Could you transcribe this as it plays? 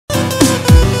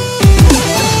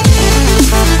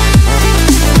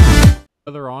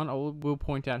further on, will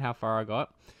point out how far I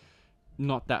got.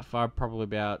 Not that far, probably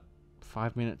about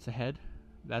 5 minutes ahead.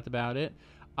 That's about it.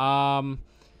 I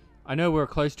know we're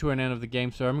close to an end of the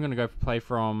game, so I'm going to go play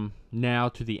from now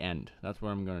to the end. That's what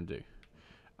I'm going to do.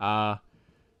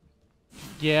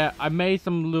 Yeah, I made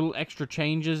some little extra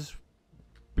changes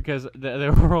because they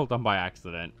were all done by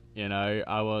accident. You know,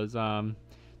 I was the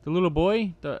little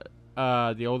boy, the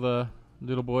older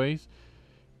little boys,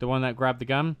 the one that grabbed the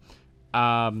gun.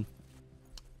 I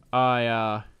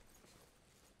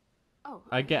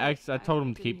told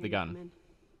him to keep the gun.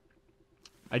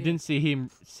 I didn't see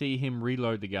him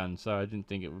reload the gun, so I didn't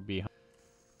think it would be.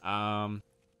 And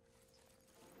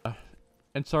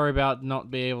sorry about not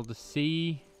being able to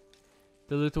see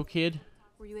the little kid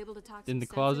Were you able to talk in the some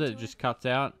sense closet. into It just her? cuts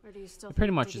out. Or do you still It pretty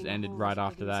think much digging just a ended hole right is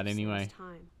after giving that some anyway. serious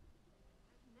time?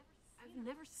 I've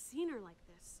never seen her like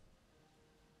this.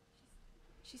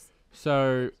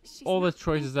 So She's all the not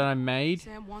choices that I made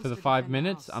Sam wants for the to 5 defend the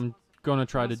minutes, house. I'm gonna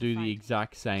try to Wants to do the fight.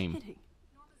 exact same. kidding.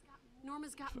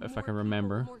 Norma's got If more I can people,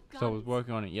 remember. more So I was guns.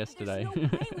 working on it yesterday.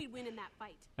 There's no way we'd win in that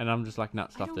fight. And I'm just like, nah, I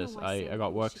stop don't know this. why I Sam got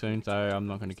thinks work she can soon, so protect I'm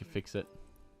not her gonna from here. fix it.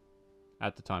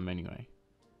 At the time anyway.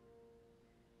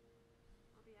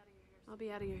 I'll be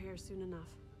out of your hair soon enough.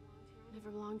 Never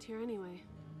belonged here anyway.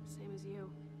 Same as you.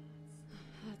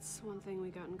 That's one thing we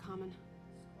got in common.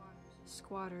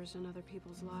 Squatters in other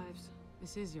people's lives.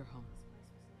 This is your home.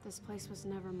 This place was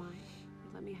never mine.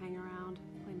 They let me hang around,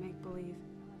 play make-believe.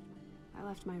 I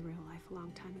left my real life a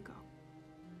long time ago.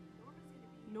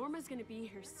 Norma's gonna be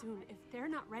here soon. If they're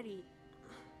not ready...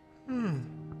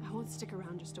 I won't stick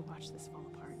around just to watch this fall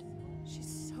apart.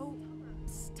 She's so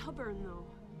stubborn, though.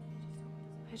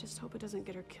 I just hope it doesn't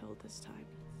get her killed this time.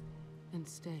 And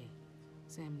stay.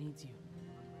 Sam needs you.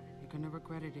 You're gonna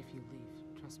regret it if you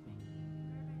leave. Trust me.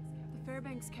 The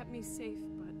Fairbanks kept me safe,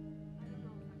 but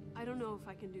I don't know if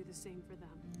I can do the same for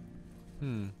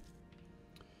them.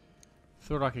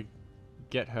 Thought I could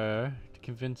get her to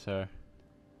convince her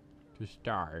to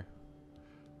star.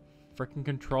 Freaking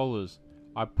controllers.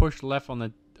 I pushed left on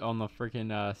the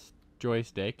freaking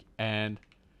joystick, and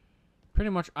pretty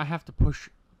much I have to push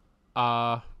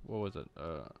what was it?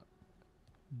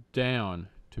 Down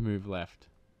to move left.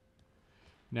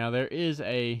 Now there is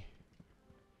a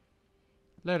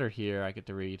letter here I get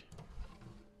to read.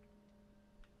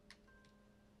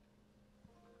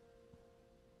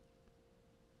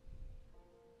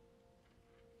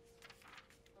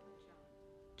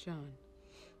 John,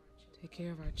 take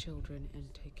care of our children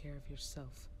and take care of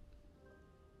yourself.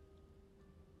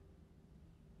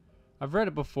 I've read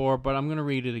it before, but I'm gonna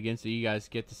read it again so you guys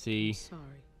get to I'm see sorry.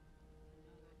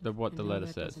 what the I know letter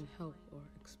that says. doesn't help or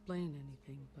explain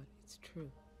anything, but it's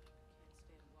true.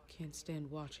 Can't stand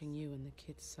watching you and the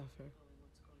kids suffer,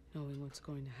 knowing what's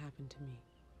going to happen to me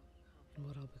and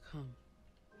what I'll become.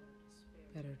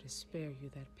 Better to spare you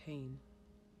that pain.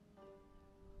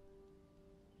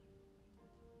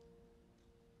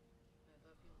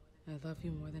 I love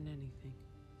you more than anything.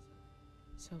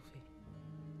 Sophie.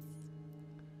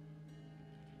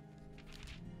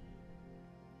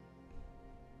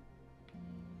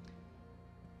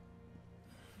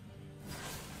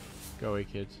 Go away,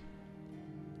 kids.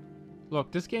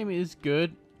 Look, this game is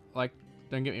good. Like,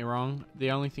 don't get me wrong.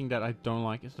 The only thing that I don't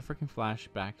like is the freaking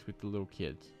flashbacks with the little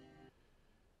kids.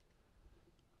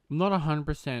 I'm not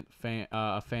 100%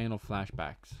 a fan of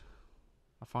flashbacks.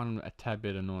 I find them a tad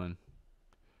bit annoying.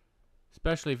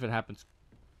 Especially if it happens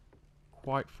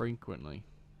quite frequently.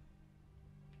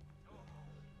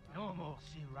 Norma will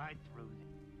see right through them.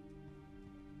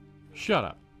 Shut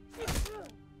up.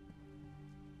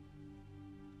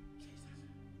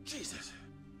 Jesus.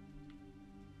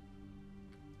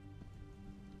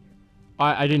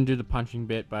 I didn't do the punching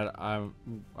bit, but I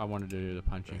wanted to do the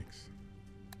punching. Thanks.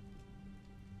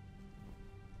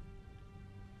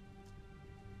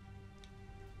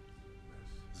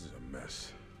 This is a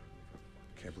mess.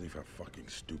 Can't believe how fucking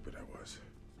stupid I was.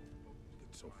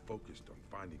 Get so focused on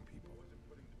finding people.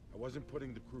 I wasn't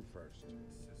putting the crew first.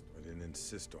 I didn't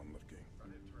insist on looking.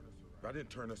 I didn't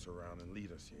turn us around and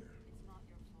lead us here.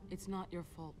 It's not your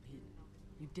fault, Pete.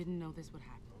 You didn't know this would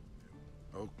happen.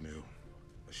 Oak knew.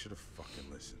 I should have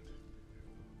fucking listened.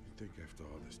 You think after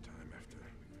all this time, after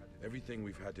everything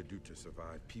we've had to do to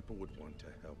survive, people would want to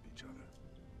help each other.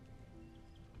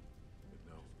 But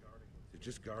no. They're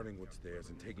just guarding what's theirs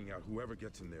and taking out whoever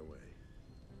gets in their way.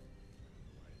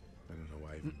 I don't know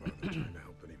why I even bother trying to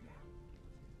help anymore.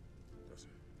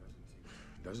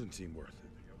 Doesn't seem worth it.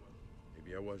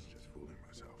 Maybe I was just fooling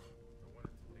myself.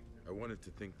 I wanted to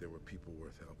think there were people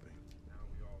worth helping.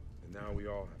 And now we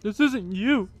all have to. This isn't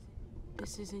you.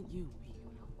 This isn't you, Pete.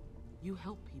 You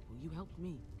help people. You helped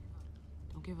me.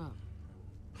 Don't give up.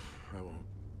 I won't.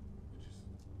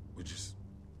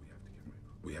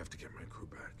 We have to get my crew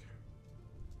back.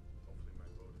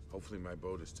 Hopefully my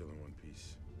boat is still in one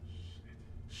piece.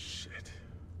 Shit.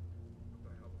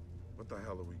 What the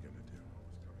hell are we gonna do?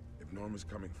 If Norma's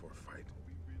coming for a fight,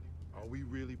 are we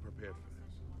really prepared for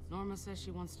this? Norma says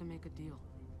she wants to make a deal,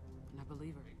 and I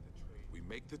believe her. We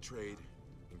make the trade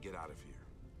and get out of here.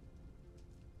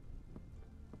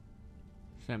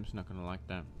 Sam's not gonna like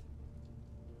that.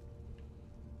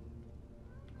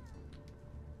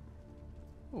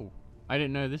 Oh, I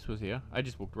didn't know this was here. I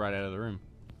just walked right out of the room.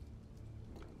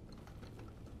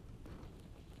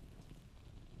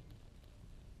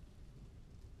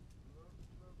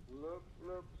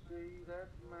 Look, see that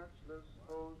matchless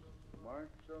host march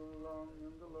along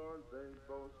in the Lord they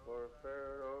boast, for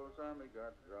Pharaoh's army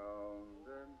got drowned.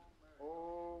 And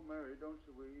oh, Mary, don't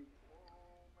you weep.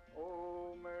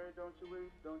 Oh, Mary, don't you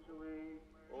weep, don't you weep.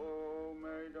 Oh,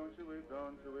 Mary, don't you weep,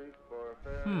 don't you weep, for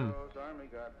Pharaoh's army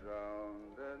got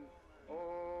drowned. And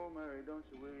oh, Mary, don't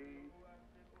you weep.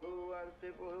 Who are the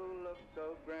people who look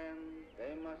so grand?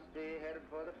 They must be headed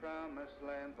for the promised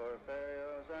land, for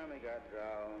Pharaoh's army got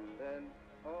drowned. And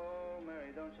oh,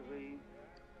 Mary, don't you weep.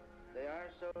 They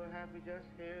are so happy, just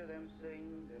hear them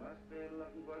sing. They must be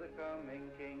looking for the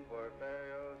coming king, for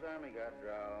Pharaoh's army got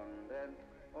drowned. And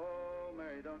oh,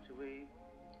 Mary, don't you weep.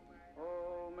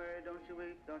 Oh, Mary, don't you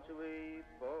weep, don't you weep.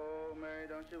 Oh, Mary,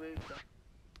 don't you weep.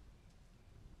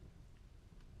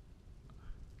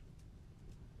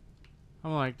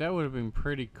 I'm like, that would have been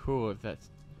pretty cool if that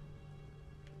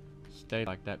stayed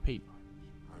like that, Pete.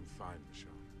 I'm fine, Michonne.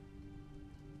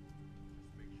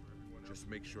 Just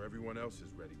make sure everyone else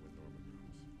is ready when Norma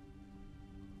comes.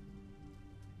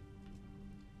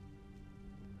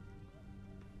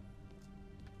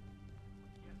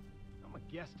 I'm a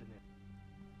guest in it.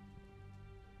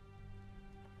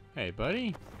 Hey,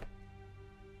 buddy.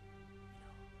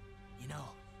 You know,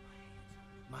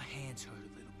 my hands hurt a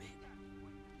little bit.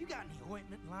 You got any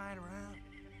ointment lying around?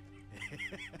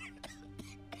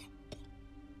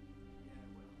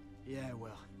 Yeah,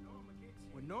 well,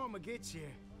 when Norma gets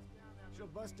here, she'll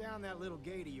bust down that little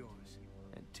gate of yours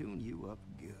and tune you up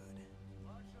good.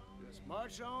 Just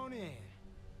march on in.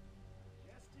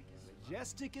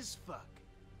 Majestic as fuck.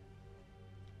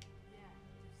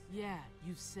 Yeah,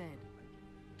 you said.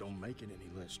 Don't make it any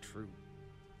less true.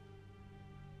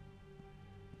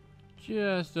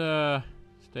 Just,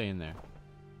 stay in there.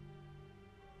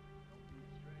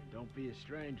 Don't be a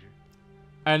stranger.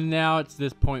 And now it's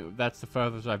this point, that's the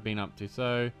furthest I've been up to,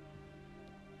 so...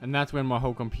 And that's when my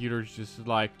whole computer's just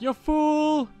like, you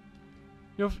fool!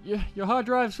 Your hard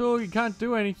drive's full, you can't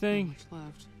do anything. Not much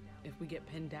left. If we get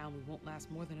pinned down, we won't last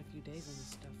more than a few days on this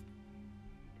stuff.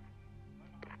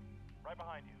 Right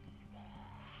behind you.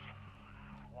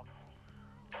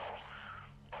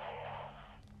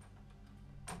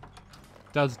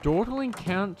 Does dawdling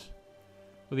count?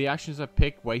 Will the actions I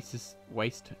pick waste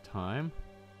time?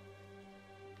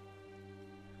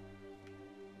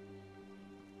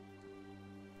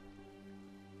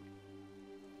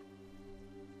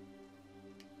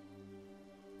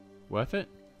 Worth it?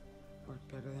 Worked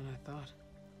better than I thought.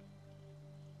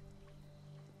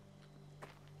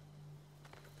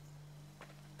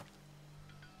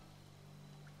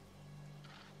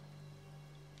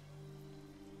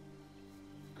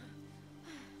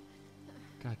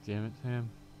 God damn it, Sam.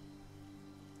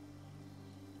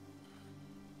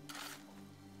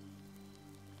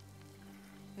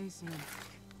 Hey, Sam.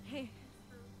 Hey,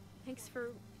 thanks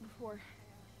for before.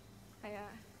 I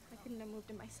couldn't have moved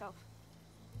it myself.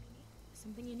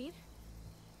 Something you need?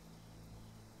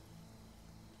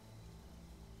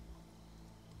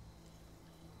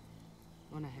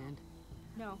 Want a hand?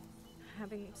 No.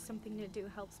 Having something to do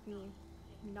helps me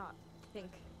not think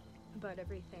about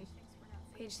everything.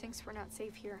 Paige thinks we're not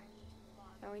safe here.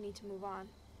 Now we need to move on.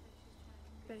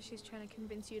 Bet she's trying to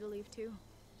convince you to leave too.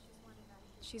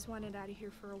 She's wanted out of here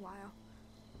for a while.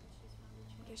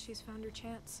 Guess she's found her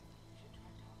chance.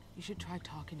 You should try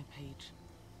talking to Paige.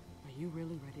 Are you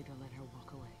really ready to let her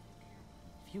walk away?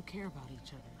 If you care about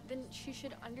each other... Then she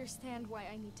should understand why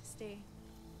I need to stay.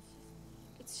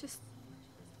 It's just...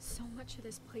 so much of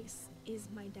this place is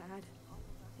my dad.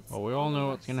 It's Well, we all know of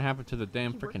what's us. gonna happen to the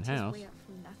damn He freaking worked house. his way up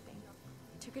from nothing.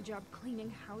 Took a job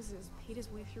cleaning houses, paid his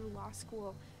way through law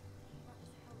school.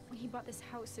 When he bought this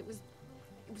house, it was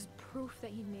proof that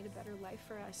he'd made a better life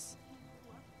for us.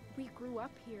 We grew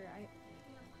up here.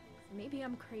 Maybe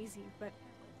I'm crazy, but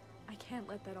I can't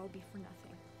let that all be for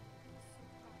nothing.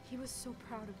 He was so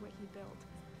proud of what he built.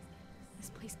 This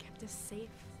place kept us safe.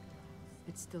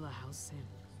 It's still a house, Sam.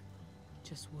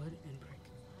 Just wood and brick.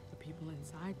 The people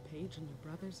inside, Paige and your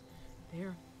brothers.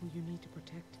 They're who you need to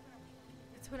protect.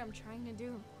 That's what I'm trying to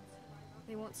do.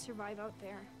 They won't survive out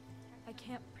there. I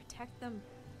can't protect them.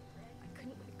 I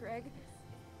couldn't with Greg.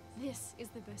 This is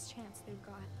the best chance they've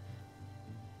got.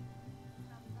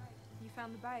 You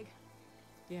found the bag.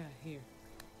 Yeah, here.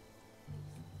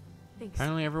 Thanks.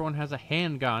 Apparently everyone has a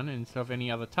handgun instead of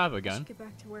any other type of I gun. should get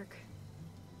back to work.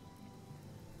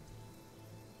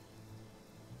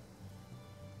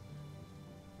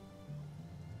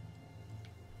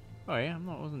 Oh yeah,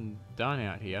 wasn't done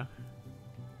out here.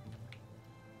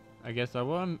 I guess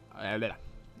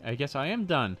I guess I am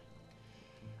done.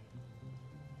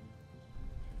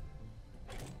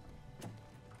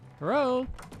 Hello?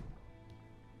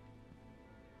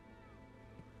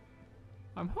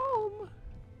 I'm home.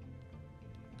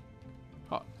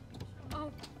 Oh,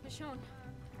 Oh, Michonne.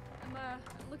 I'm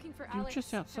looking for you're Alex.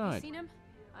 just Have outside. you seen him?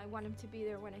 I want him to be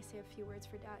there when I say a few words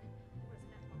for Dad.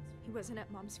 He wasn't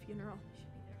at Mom's funeral.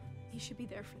 He should be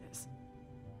there for this.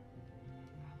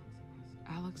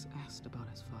 Alex asked about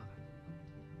his father.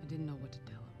 I didn't know what to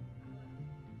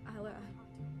tell him.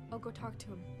 I'll go talk to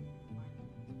him.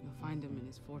 You'll find him in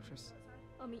his fortress.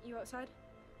 I'll meet you outside.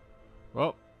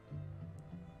 Well,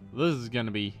 this is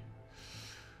gonna be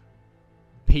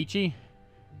peachy.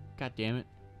 God damn it.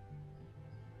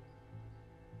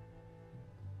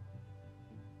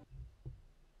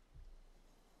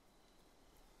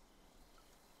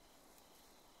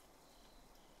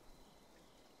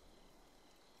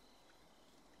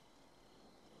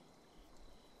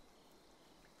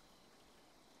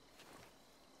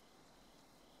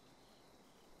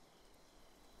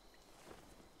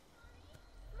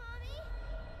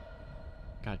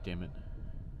 God damn it.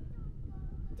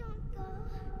 Don't go.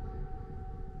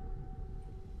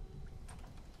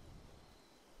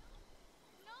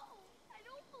 No, I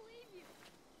don't believe you.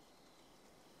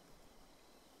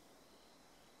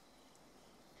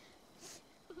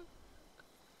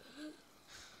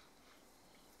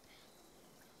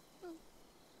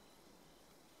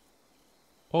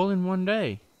 All in one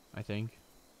day, I think.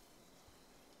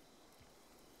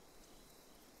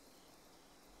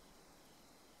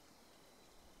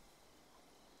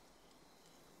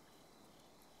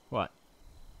 What?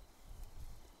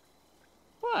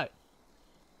 What?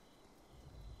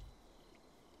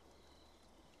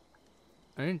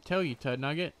 I didn't tell you, Ted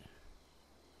Nugget.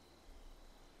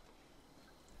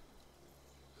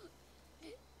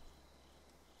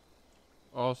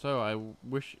 Also, I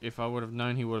wish if I would have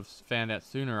known he would have found out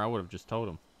sooner, I would have just told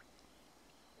him.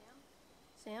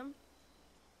 Sam?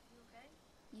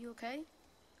 You okay?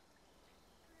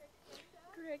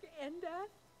 Greg and Dad?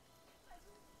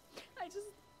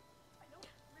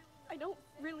 I don't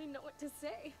really know what to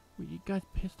say. Well, you guys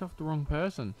pissed off the wrong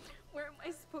person. Where am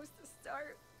I supposed to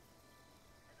start?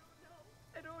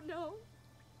 I don't know.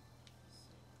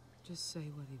 Just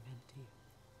say what he meant to you.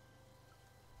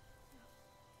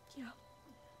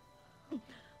 Yeah.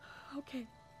 Okay.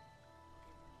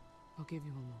 I'll give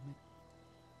you a moment.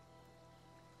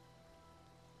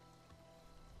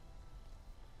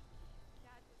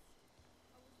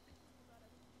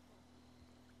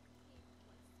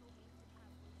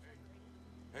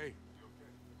 Hey,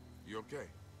 you okay?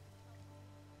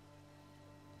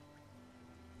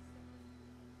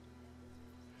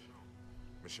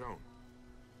 Michonne.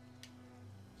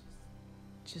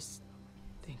 Just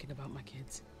thinking about my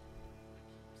kids.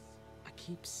 I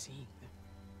keep seeing them.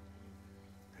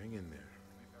 Hang in there.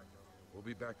 We'll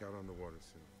be back out on the water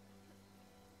soon.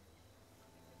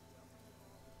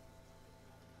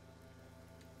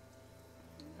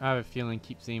 I have a feeling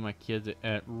keep seeing my kids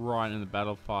right in the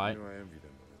battle fight. You know, I envy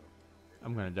them a little.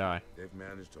 I'm gonna die. They've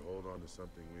managed to hold on to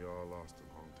something we all lost a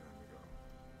long time ago.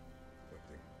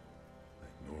 Something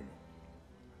like normal.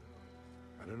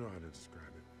 I don't know how to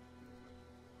describe it.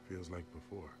 Feels like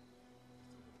before.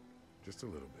 Just a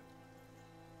little bit.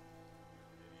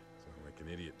 Sound like an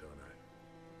idiot, don't I?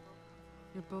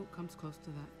 Your boat comes close to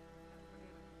that.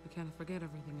 You kind of forget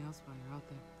everything else while you're out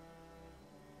there.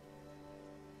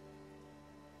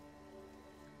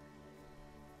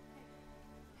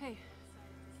 Hey,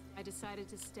 I decided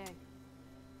to stay.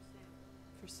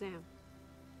 For Sam.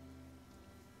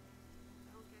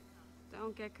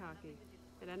 Don't get cocky.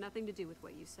 It had nothing to do with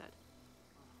what you said.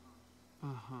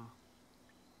 Uh-huh.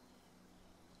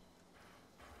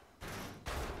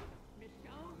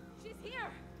 She's here!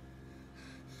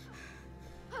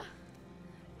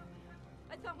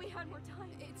 I thought we had more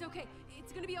time. It's okay.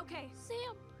 It's gonna be okay.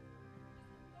 Sam!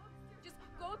 Just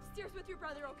go upstairs with your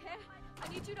brother, okay? I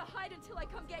need you to hide until I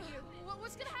come get you.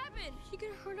 What's gonna happen? He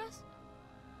gonna hurt us?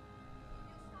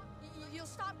 You'll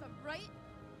stop them, right?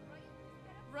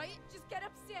 right? Just get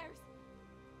upstairs.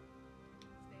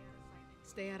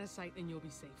 Stay out of sight and you'll be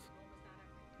safe.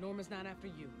 Norma's not after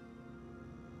you.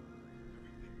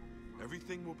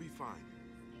 Everything will be fine.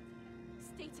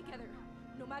 Stay together,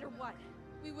 no matter what.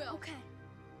 We will. Okay.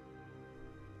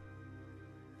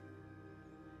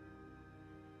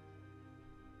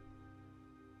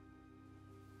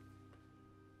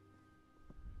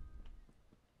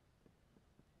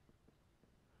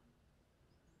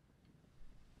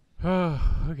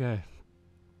 Okay.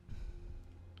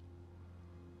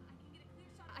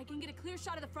 I can get a clear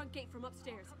shot of the front gate from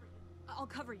upstairs. I'll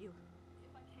cover you.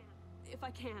 If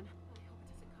I can.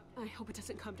 I hope it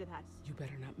doesn't come to that. You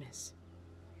better not miss.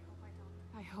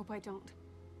 I hope I don't.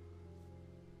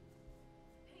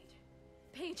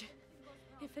 Paige,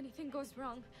 if anything goes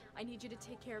wrong, I need you to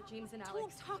take care of James and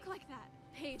Alex. Don't talk like that.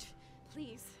 Paige,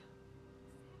 please.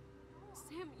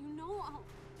 Sam, you know I'll...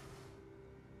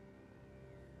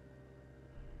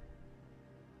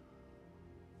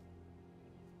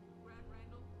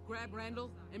 Grab Randall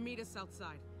and meet us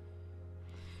outside.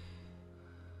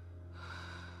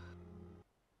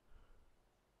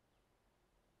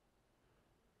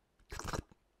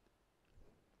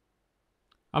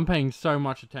 I'm paying so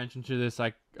much attention to this,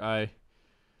 I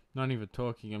not even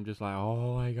talking, I'm just like,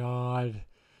 oh my god,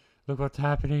 look what's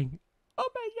happening. Oh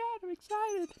my god, I'm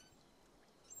excited.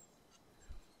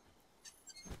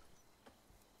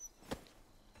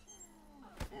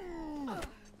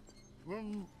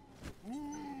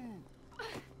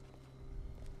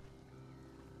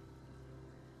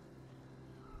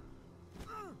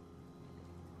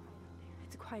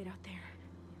 It's quiet out there.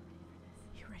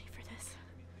 You ready for this?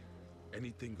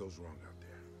 Anything goes wrong out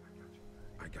there,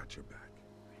 I got your back.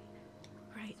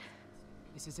 Right.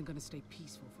 This isn't gonna stay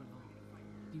peaceful for long.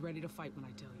 Be ready to fight when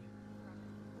I tell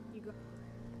you. You go.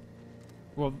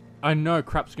 Well, I know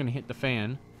crap's gonna hit the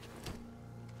fan.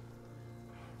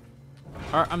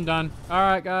 Alright, I'm done.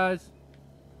 Alright, guys.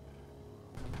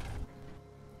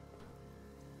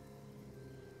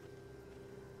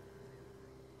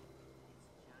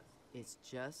 It's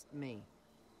just me.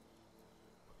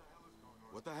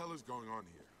 What the hell is going on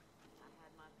here?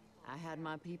 I had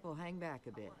my people hang back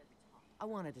a bit. I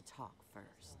wanted to talk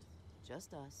first.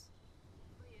 Just us.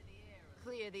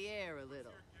 Clear the air a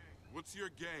little. What's your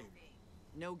game?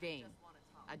 No game.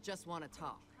 I just want to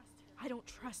talk. I don't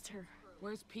trust her.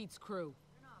 Where's Pete's crew?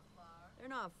 They're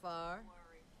not far.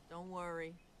 Don't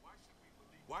worry.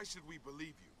 Why should we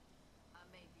believe you?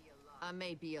 I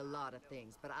may be a lot of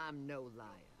things, but I'm no liar.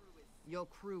 Your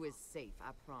crew is safe,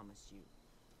 I promise you.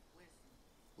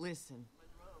 Listen.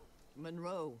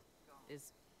 Monroe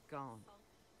is gone.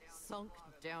 Sunk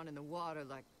down in the water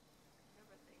like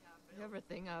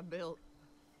everything I built.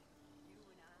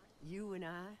 You and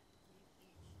I,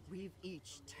 we've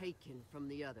each taken from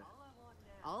the other.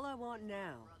 All I want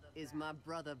now is my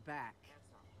brother back.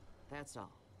 That's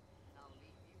all.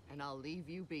 And I'll leave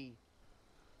you be.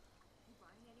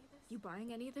 You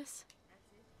buying any of this?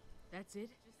 That's it?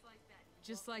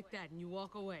 Just like that, and you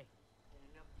walk away.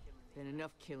 Been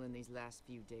enough killing these last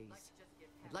few days.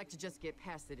 I'd like to just get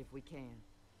past it if we can.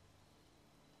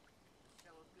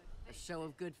 A show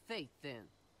of good faith, then.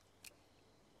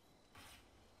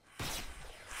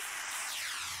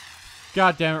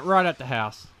 God damn it, right at the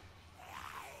house.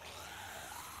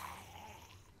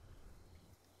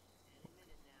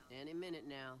 Any minute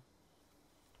now.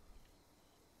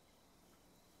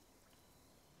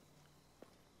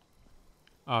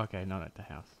 Oh, okay, not at the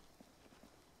house.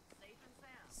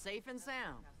 Safe and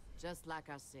sound, just like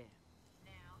I said.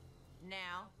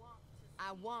 Now,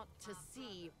 I want to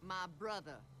see my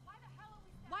brother.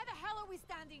 Why the hell are we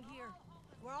standing here?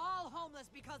 We're all homeless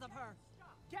because of her.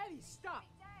 Getty, stop!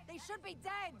 They should be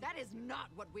dead! That is not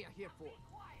what we are here for.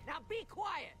 Now be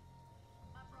quiet!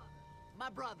 My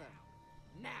brother.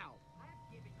 Now.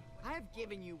 I have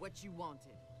given you what you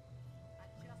wanted.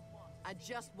 I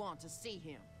just want to see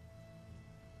him.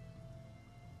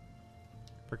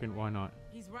 Freaking why not?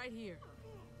 He's right here.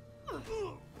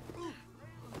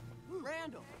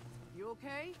 Randall, you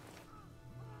okay?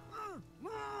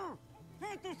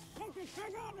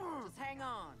 Just hang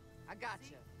on. I got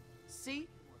you. See?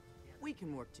 We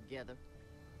can work together.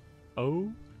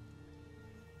 Oh?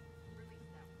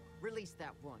 Release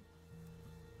that one.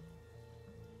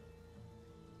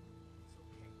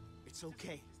 It's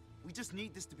okay. We just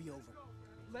need this to be over.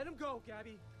 Let him go,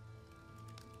 Gabby.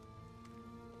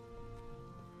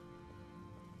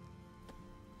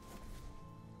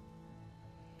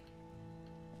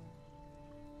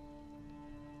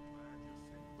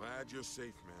 Glad you're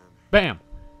safe, man. Bam!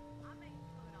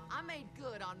 I made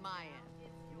good on my end.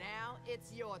 Now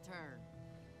it's your turn.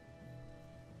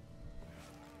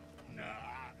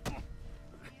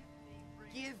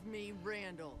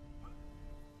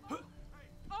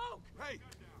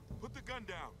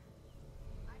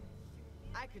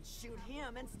 could shoot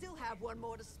him and still have one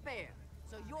more to spare.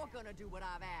 So you're gonna do what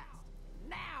I've asked.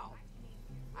 Now!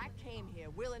 I came here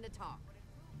willing to talk.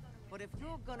 But if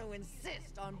you're gonna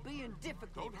insist on being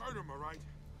difficult... Don't hurt him, all right?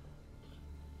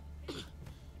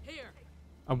 Here.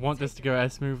 I want this to go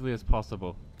as smoothly as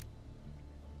possible.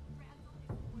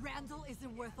 Randall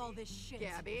isn't worth all this shit.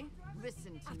 Gabby, listen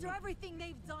to me. After everything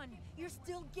they've done, you're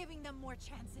still giving them more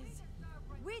chances.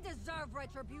 We deserve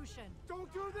retribution.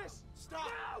 Don't do this!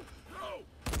 Stop!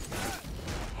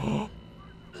 No!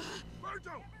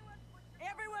 Virgil!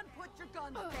 Everyone put your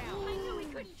guns down. I knew we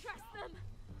couldn't trust them.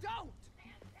 Don't!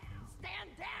 Stand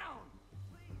down!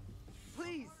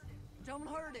 Please, don't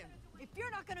hurt him. If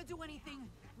you're not gonna do anything,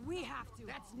 we have to.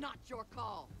 That's not your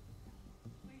call.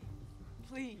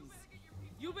 Please.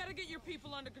 You better get your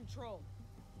people under control.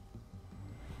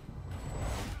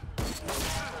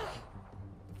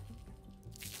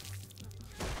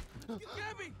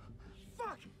 Gabby!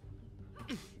 Fuck!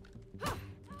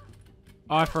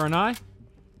 Eye for an eye.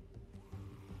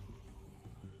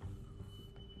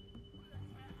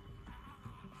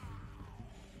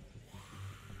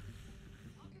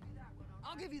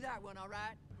 I'll give you that one, all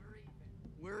right?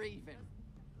 We're even.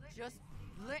 Just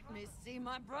let me see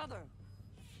my brother.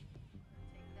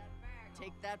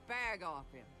 Take that bag off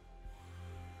him.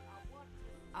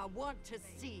 I want to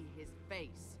see his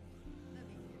face.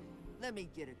 Let me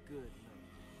get a good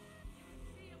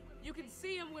look. You can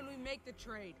see him when we make the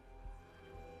trade.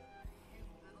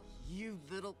 You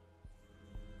little...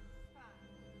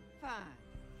 Fine.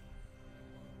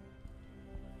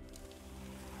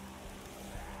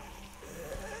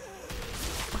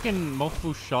 Fucking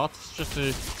multiple shots just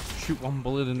to shoot one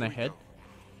bullet in the head.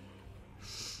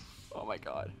 Oh my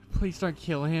god. Please don't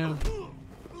kill him.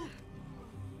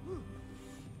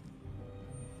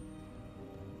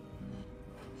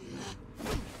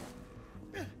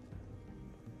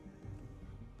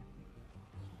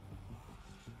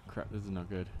 Crap, this is not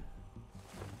good.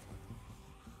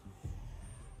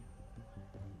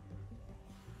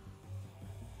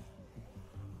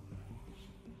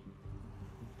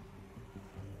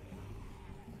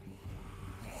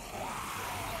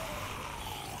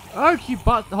 Oh, you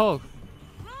butthole!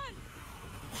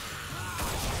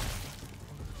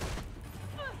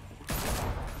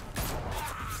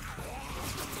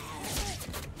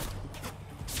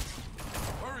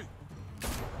 Hurry!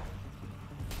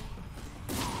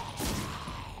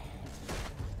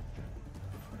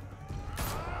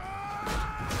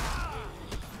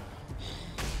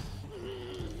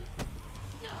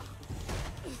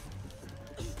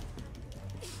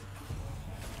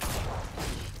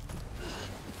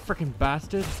 Frickin'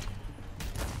 bastard.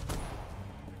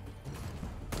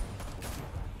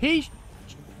 He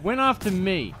went after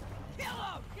me. Kill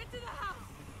him! Get to the house!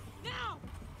 Now!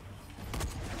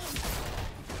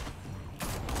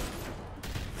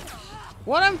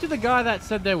 What happened to the guy that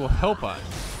said they will help us?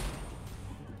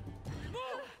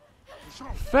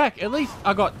 Feck, at least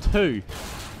I got 2.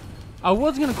 I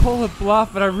was gonna call her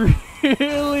bluff, but I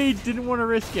really didn't want to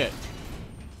risk it.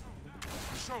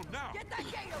 Michonne, now! Get that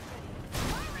gate open!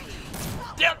 Hurry!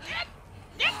 Down.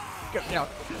 Go down.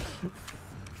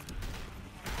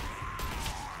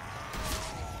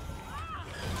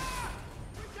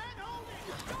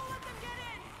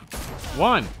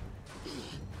 One.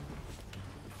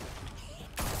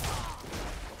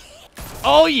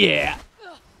 Oh yeah.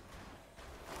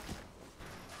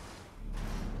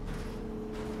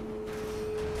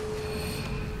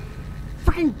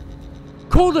 Freaking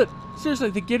called it. Seriously,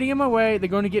 they're getting in my way. They're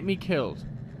going to get me killed.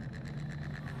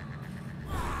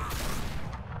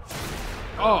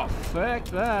 Oh, fuck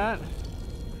that.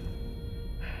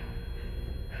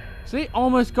 See,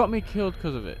 almost got me killed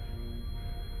because of it.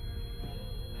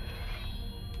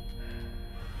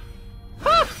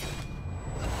 Ha!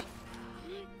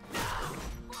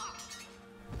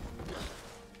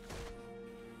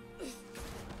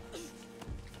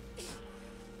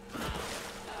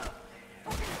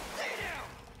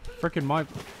 Frickin' my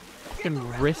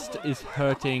frickin' wrist is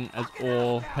hurting as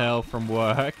all hell from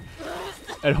work.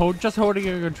 And just holding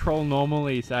a control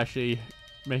normally is actually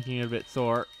making it a bit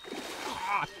sore.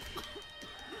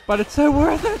 But it's so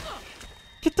worth it!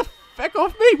 Get the fuck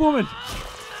off me, woman!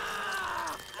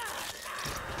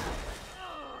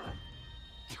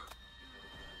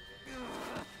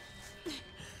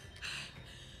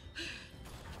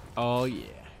 Oh yeah.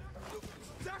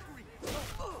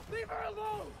 Leave her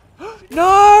alone!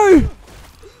 No!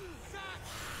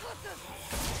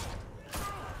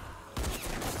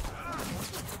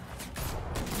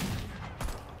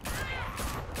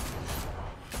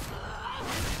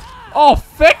 Oh,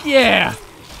 fuck yeah!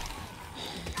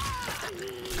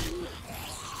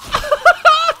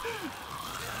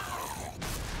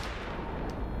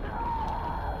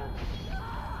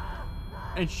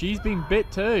 And she's been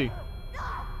bit too.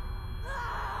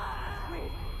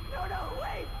 Wait! No, no,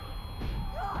 wait!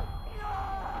 No!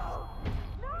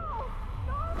 No!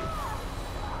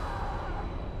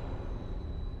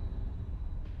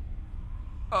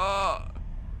 No!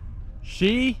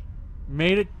 She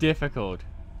made it difficult.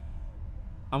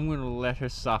 I'm gonna let her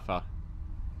suffer.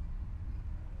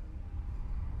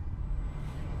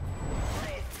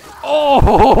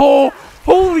 Oh!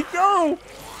 Holy cow!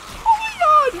 Oh my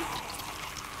god!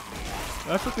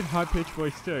 That's fucking high pitched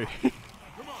voice too.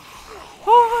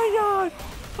 Oh my god!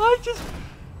 I just.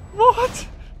 What?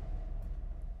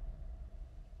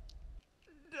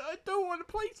 I don't want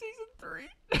to play season 3.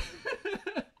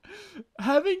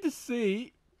 Having to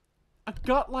see a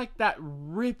gut like that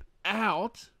rip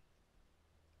out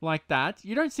like that.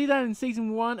 You don't see that in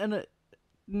season 1 and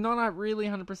not really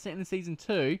 100% in season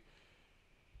 2.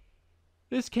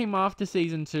 This came after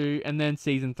season 2 and then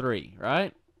season 3,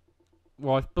 right?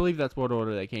 Well, I believe that's what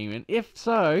order they came in. If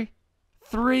so,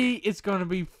 3 is going to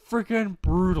be freaking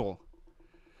brutal.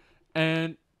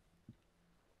 And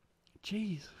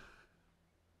jeez.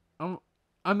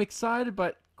 I'm excited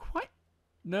but quite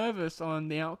nervous on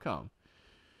the outcome.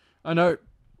 I know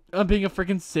I'm being a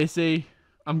freaking sissy.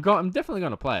 I'm definitely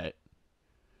going to play it.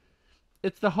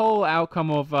 It's the whole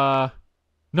outcome of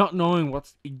not knowing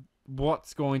what's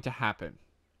going to happen,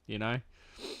 you know?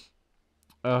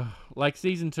 Like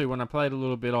season 2 when I played a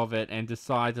little bit of it and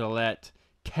decided to let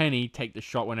Kenny take the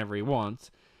shot whenever he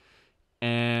wants,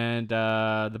 and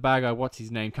the bad guy, what's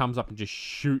his name, comes up and just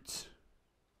shoots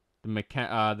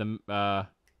the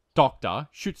doctor,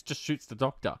 shoots the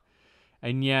doctor.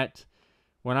 And yet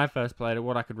when I first played it,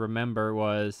 what I could remember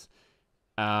was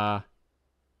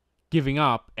giving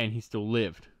up, and he still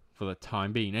lived for the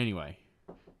time being anyway.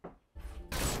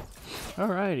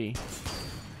 Alrighty.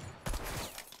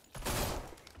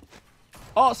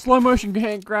 Oh, slow motion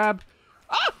hand grab.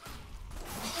 Ah!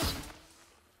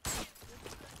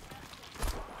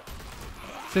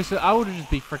 So I would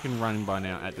just be freaking running by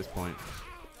now at this point.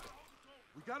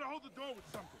 We gotta hold the door with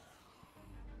something.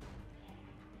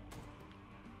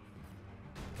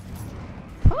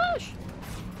 Push!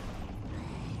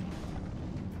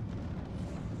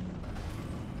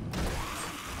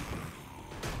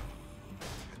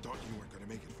 I thought you weren't gonna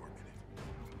make it for a minute.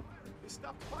 They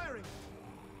stopped firing.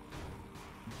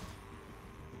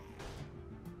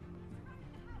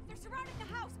 They're surrounding the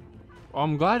house. Well,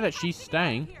 I'm glad that she's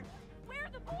staying. Where are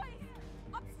the boys?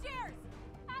 Upstairs.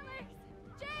 Alex,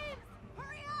 James,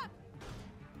 hurry up!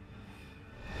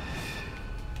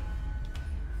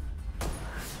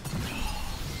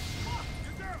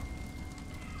 Get down!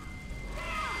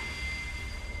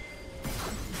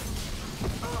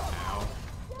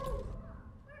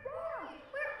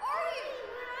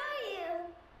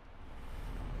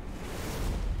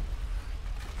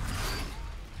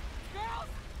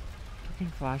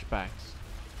 Fucking flashbacks.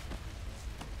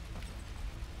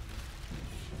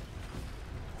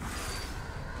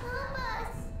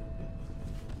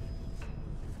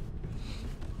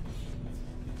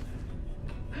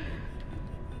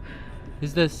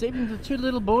 Is the saving the 2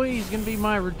 little boys gonna be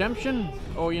my redemption?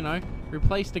 Or, you know,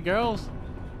 replace the girls?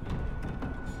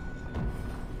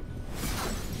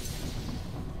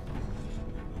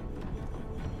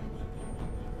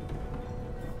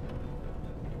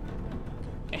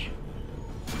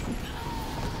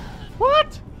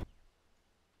 What?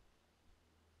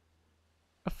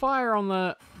 A fire on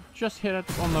the just hit it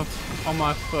on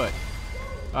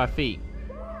my feet,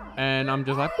 and I'm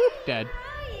just like, whoop, dead.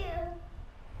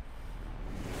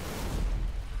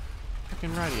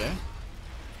 Fucking radio.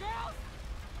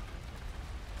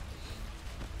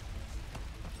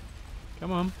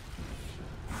 Come on.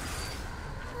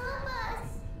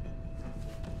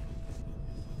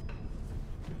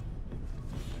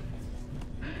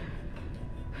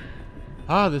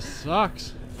 Ah, this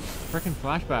sucks. Frickin'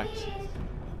 flashbacks.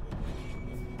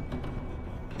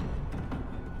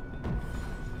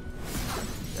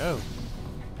 Go.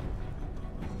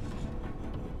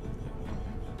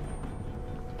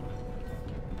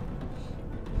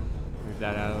 Move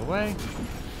that out of the way.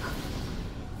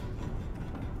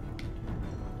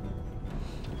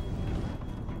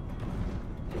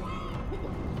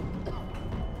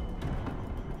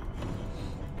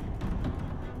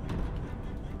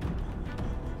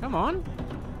 Come on.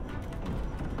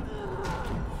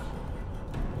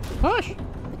 Push.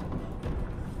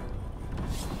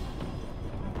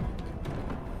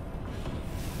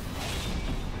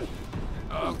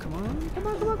 Oh, come on. Come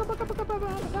on, come on, come on, come on, come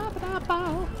on, come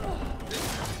on.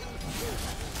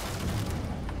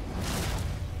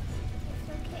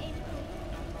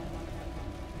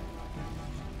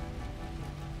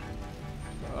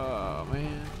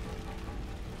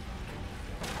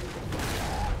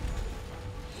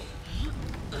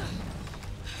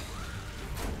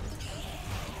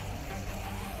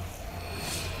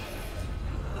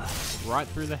 right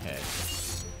through the head.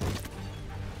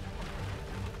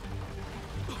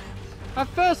 At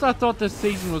first, I thought this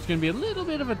season was going to be a little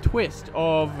bit of a twist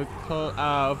of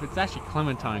it's actually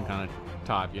Clementine kind of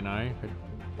type, you know?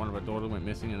 One of her daughters went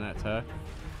missing, and that's her.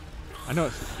 I know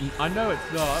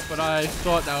it's not, but I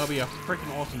thought that would be a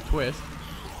freaking awesome twist.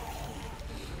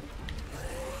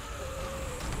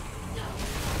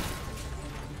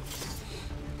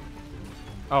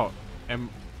 Oh, am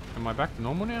I back to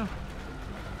normal now?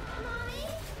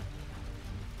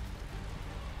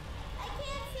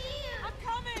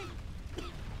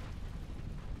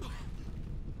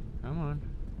 Come on.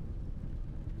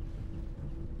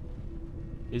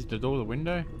 Is the door the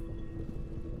window?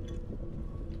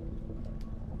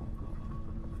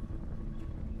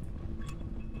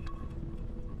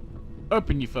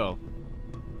 Open, you fool.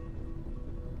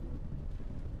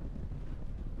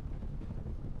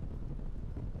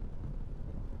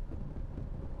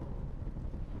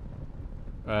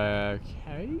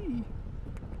 Okay.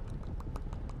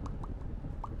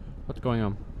 What's going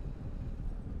on?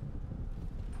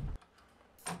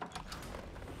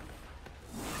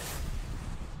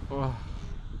 Oh.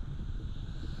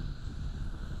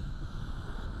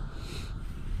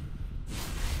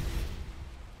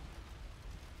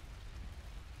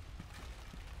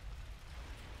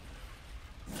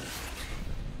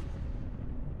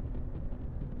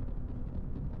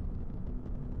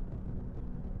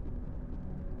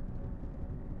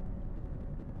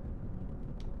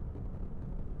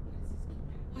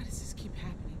 Why does this keep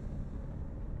happening?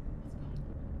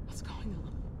 What's going on?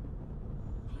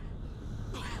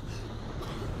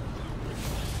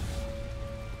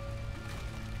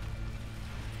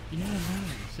 Yeah, no,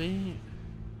 see?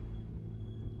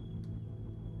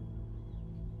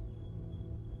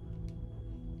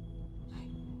 I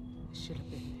should have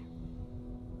been there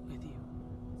with you,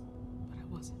 but I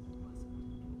wasn't.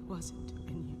 I wasn't,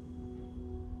 and you.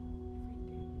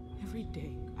 Every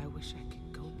day, I wish I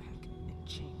could go back and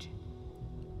change it,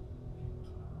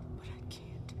 but I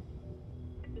can't.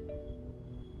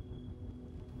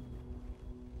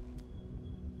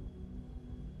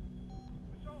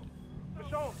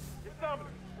 Michonne, it's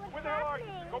Dominic. Where the hell are you?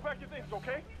 Go pack your things,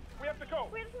 okay? We have to go.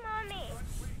 Where's Mommy?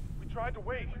 We tried to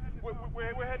wait.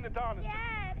 We're heading to Donna's.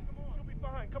 Dad! She'll be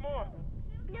fine. Come on.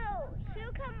 No,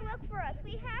 she'll come look for us.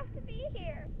 We have to be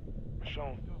here.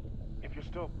 Michonne, if you're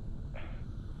still...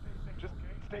 Just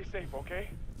stay safe, okay?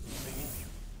 They need you.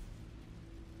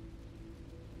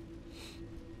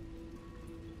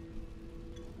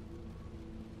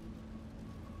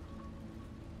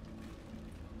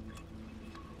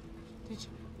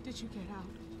 Did you get out?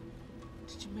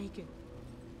 Did you make it?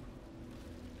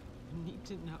 I need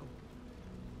to know.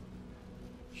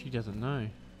 She doesn't know.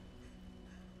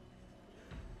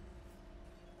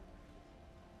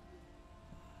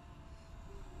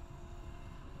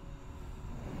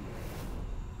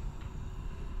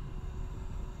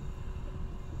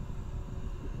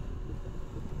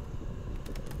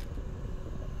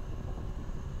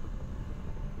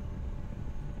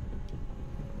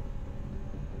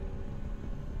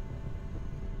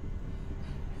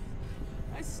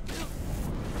 I still...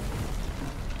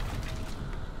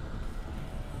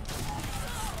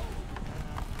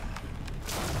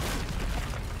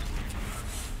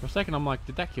 For a second, I'm like,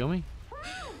 did that kill me?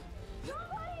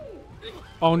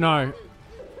 Oh no.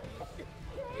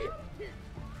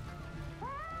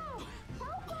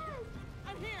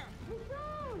 I'm here!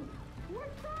 Michonne! We're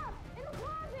trapped in the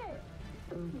closet!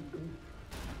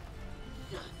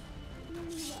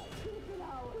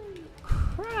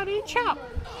 Karate chop!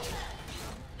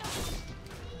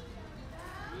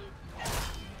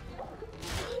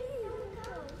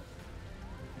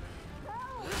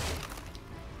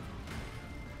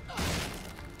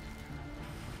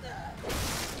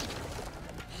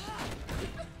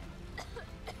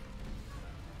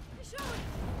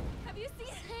 Have you seen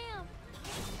Sam?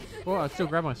 Well, I still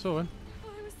grab my sword. Oh,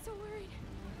 I was so worried.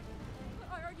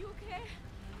 Are you okay? I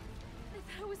thought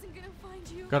I wasn't gonna find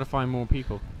you. Gotta find more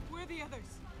people. Where are the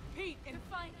others? Pete and... They're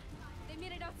fine. They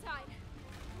made it outside.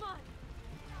 Come on.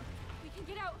 We can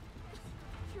get out.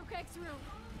 Through Greg's room.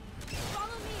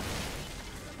 Follow me.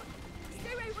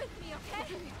 Stay right with me, okay?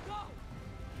 Go!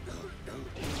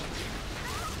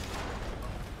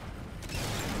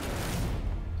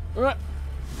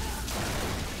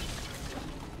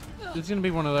 It's gonna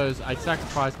be one of those, I'd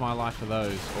sacrifice my life for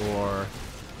those, or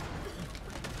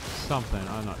something,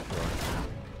 I'm not sure.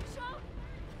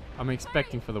 I'm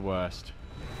expecting for the worst.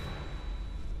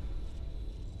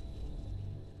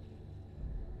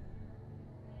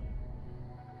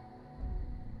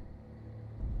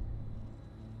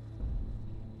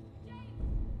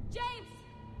 James!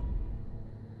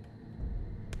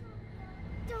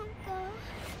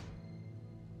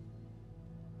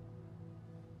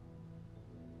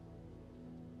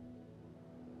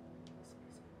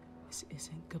 This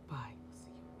isn't goodbye.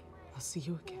 I'll see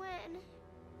you again. When?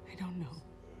 I don't know.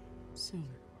 Soon.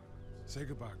 Say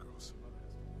goodbye, girls.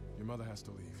 Your mother has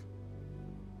to leave.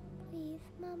 Please,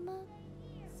 Mama.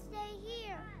 Stay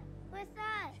here with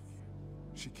us.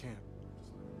 She can't.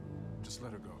 Just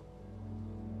let her go.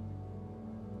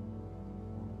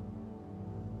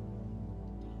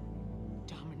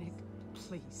 Dominic,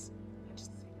 please.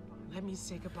 Just let me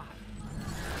say goodbye.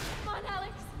 Come on,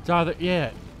 Alex. It's either,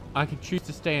 yeah, I can choose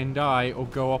to stay and die or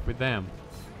go off with them.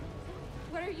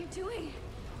 What are you doing?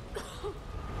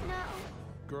 No.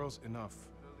 Girls, enough.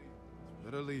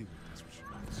 Let her leave. That's what she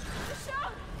wants.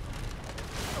 Michonne!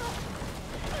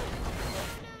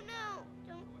 No.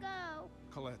 Don't go.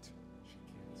 Colette.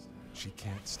 She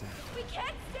can't stay. We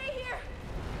can't stay here!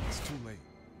 It's too late.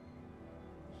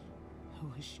 I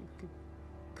wish you could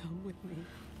come with me.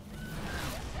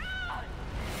 Michonne!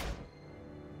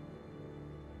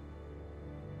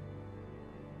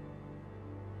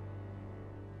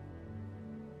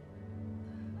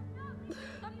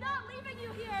 I'm not leaving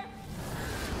you here!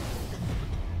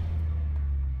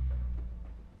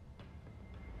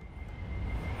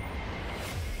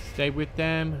 Stay with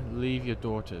them, leave your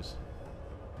daughters.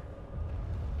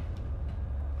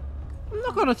 I'm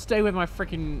not gonna stay with my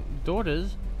freaking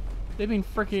daughters. They've been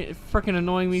freaking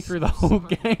annoying me through the whole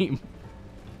game.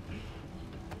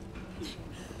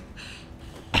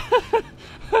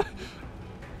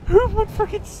 Who would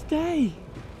freaking stay?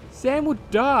 Sam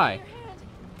would die.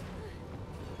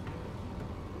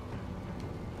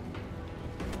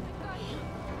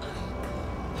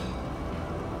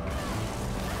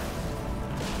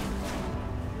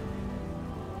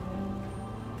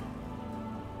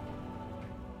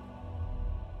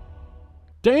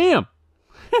 Damn!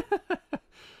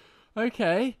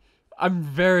 Okay. I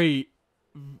really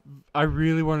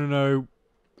want to know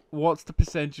what's the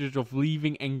percentage of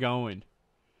leaving and going.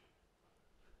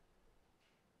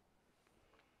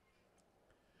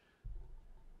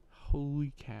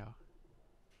 Holy cow.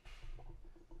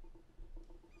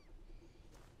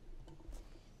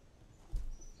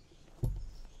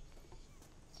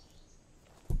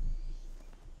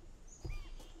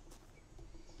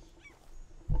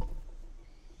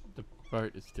 The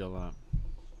boat is still up.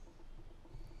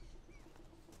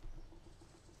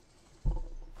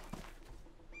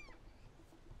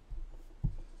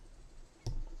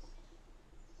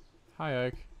 Hi,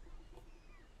 Oak.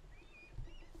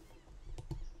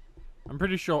 I'm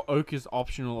pretty sure Oak is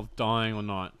optional of dying or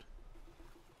not.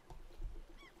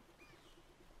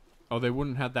 Oh, they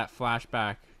wouldn't have that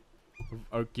flashback of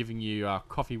Oak giving you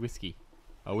coffee whiskey.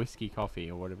 A whiskey coffee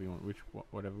or whatever you want,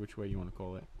 which way you want to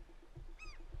call it.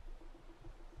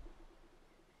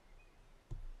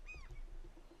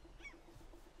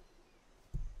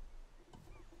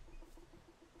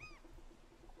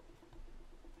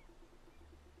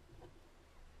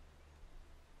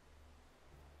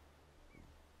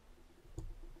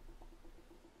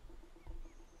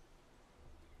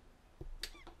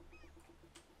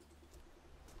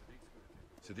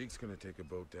 Sadiq's gonna take a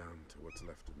boat down to what's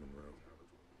left of Monroe.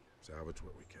 Salvage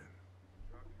what we can.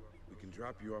 We can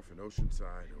drop you off in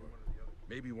Oceanside or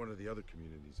maybe one of the other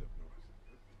communities up north.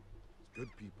 It's good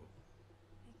people.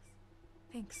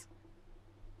 Thanks.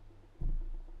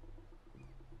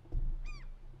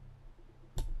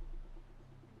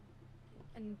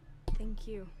 And thank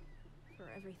you for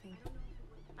everything.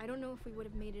 I don't know if we would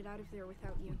have made it out of there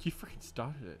without you. You freaking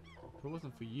started it. If it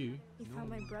wasn't for you. You found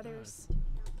my brothers.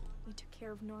 You took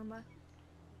care of Norma.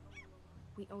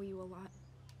 We owe you a lot.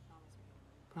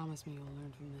 Promise me you'll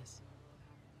learn from this.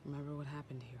 Remember what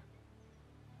happened here.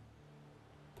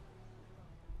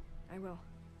 I will.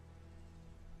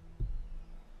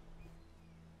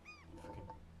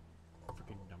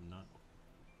 Freaking dumb nut.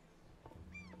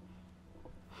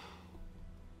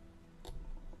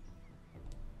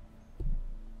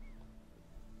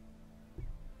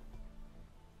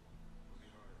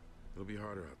 It'll be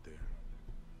harder out there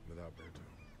without Berto.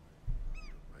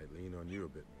 Might lean on you a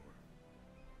bit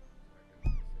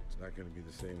more. It's not going to be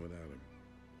the same without him.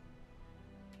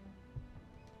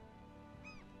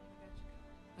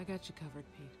 I got you covered,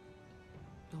 Pete.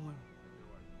 Don't worry.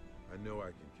 I know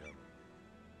I can count on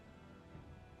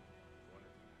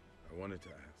you. I wanted to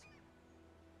ask.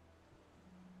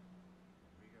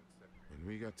 When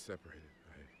we got separated,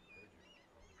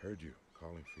 I heard you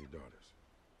calling for your daughters.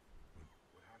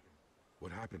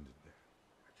 What happened in there?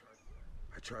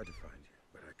 I tried to find you,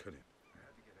 but I couldn't.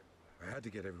 I had to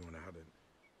get everyone out and...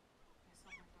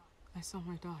 I saw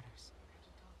my daughters.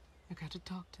 I got to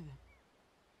talk to them.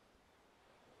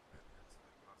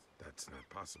 That's not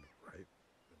possible, right?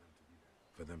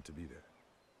 For them to be there.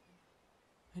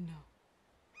 I know.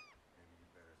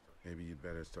 Maybe you'd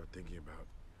better start thinking about,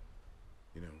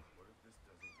 you know,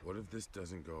 what if this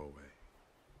doesn't go away?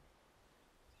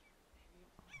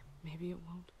 Maybe it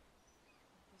won't.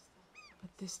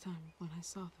 But this time, when I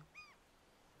saw them,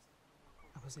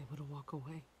 I was able to walk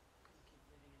away.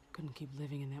 Couldn't keep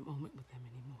living in that moment with them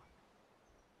anymore.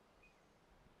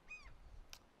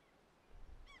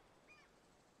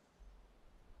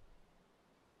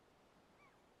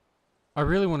 I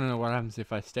really want to know what happens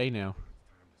if I stay now.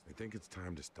 I think it's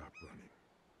time to stop running.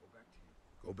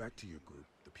 Go back to your group,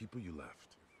 the people you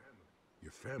left.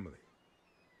 Your family.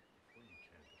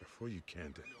 Before you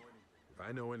can't. If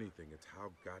I know anything, it's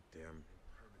how goddamn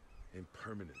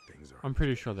impermanent things are. I'm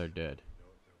pretty sure they're dead.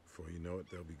 Before you know it,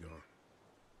 they'll be gone.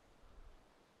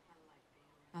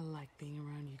 I like being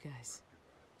around you guys.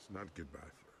 It's not goodbye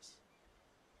for us.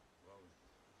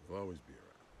 We'll always be around.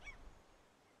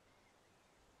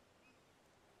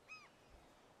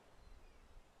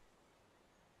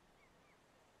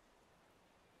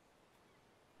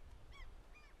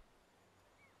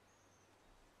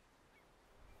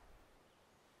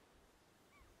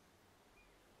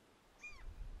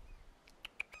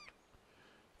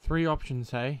 Three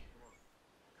options, hey?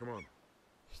 Come on.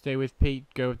 Stay with Pete,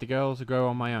 go with the girls, or go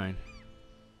on my own.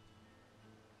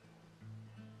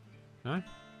 No?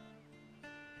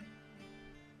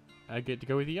 I get to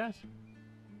go with you guys?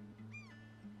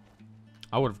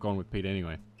 I would have gone with Pete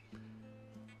anyway.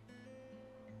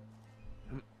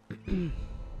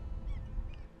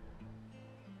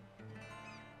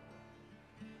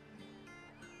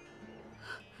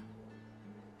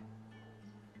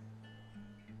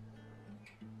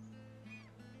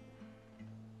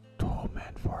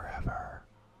 Torment forever.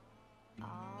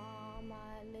 Ah,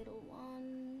 my little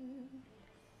one,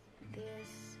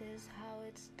 this is how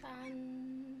it's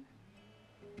done.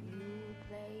 You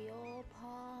play your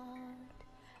part,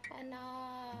 and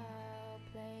I'll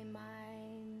play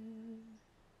mine.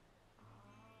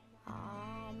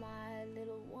 Ah, my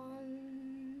little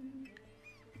one,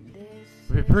 this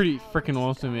It'd be pretty freaking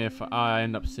awesome if I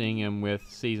end up seeing him with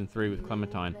season 3 with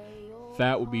Clementine.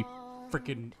 That would be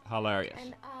freaking hilarious.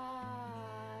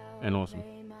 And awesome.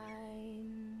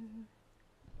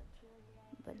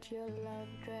 But your love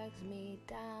drags me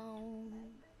down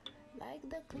like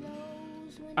the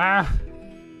clothes when Ah!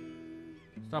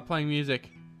 Stop playing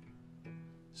music.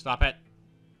 Stop it.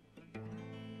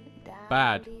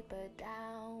 Bad.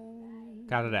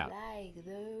 Cut it out.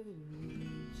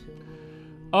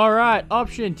 Alright,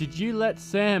 option. Did you let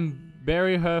Sam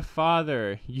bury her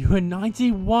father? You were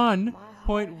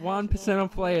 91.1%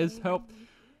 of players helped.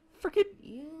 Freaking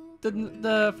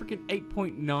the freaking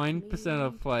 8.9%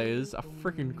 of players are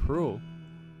freaking cruel.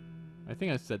 I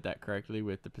think I said that correctly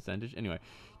with the percentage. Anyway,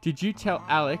 did you tell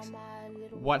Alex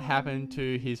what happened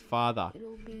to his father?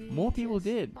 More people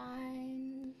did.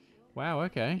 Wow,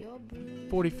 okay.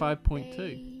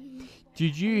 45.2.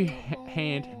 Did you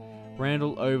hand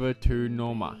Randall over to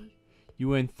Norma?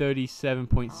 You and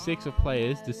 37.6 of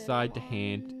players decide to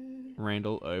hand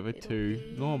Randall over to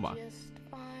Norma.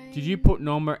 Did you put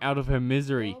Norma out of her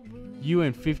misery? You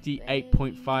and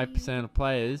 58.5% of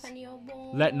players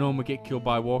let Norma get killed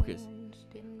by walkers.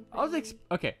 I was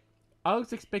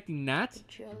expecting that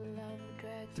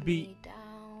to be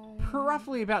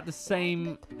roughly about the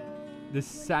same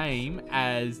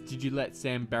as did you let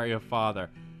Sam bury her father.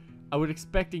 I was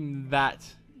expecting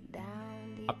that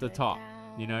up the top,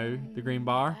 you know, the green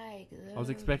bar. I was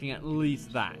expecting at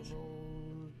least that.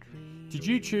 Did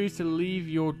you choose to leave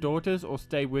your daughters or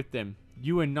stay with them?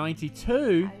 You were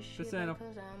 92% of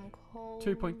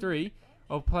 2.3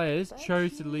 of players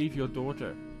chose to leave your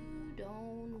daughter.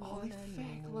 Holy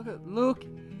fuck, look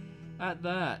at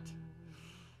that.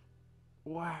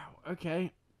 Wow,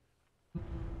 okay.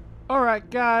 Alright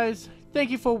guys, thank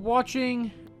you for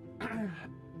watching.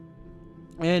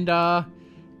 And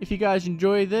if you guys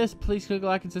enjoy this, please click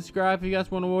like and subscribe if you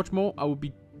guys want to watch more. I will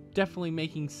be definitely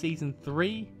making season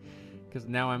 3. Because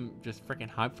now I'm just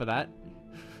freaking hyped for that.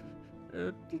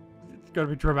 It's gotta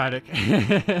be dramatic.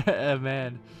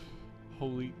 Man.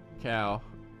 Holy cow.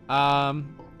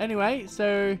 Anyway,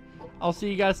 so I'll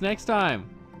see you guys next time.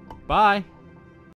 Bye.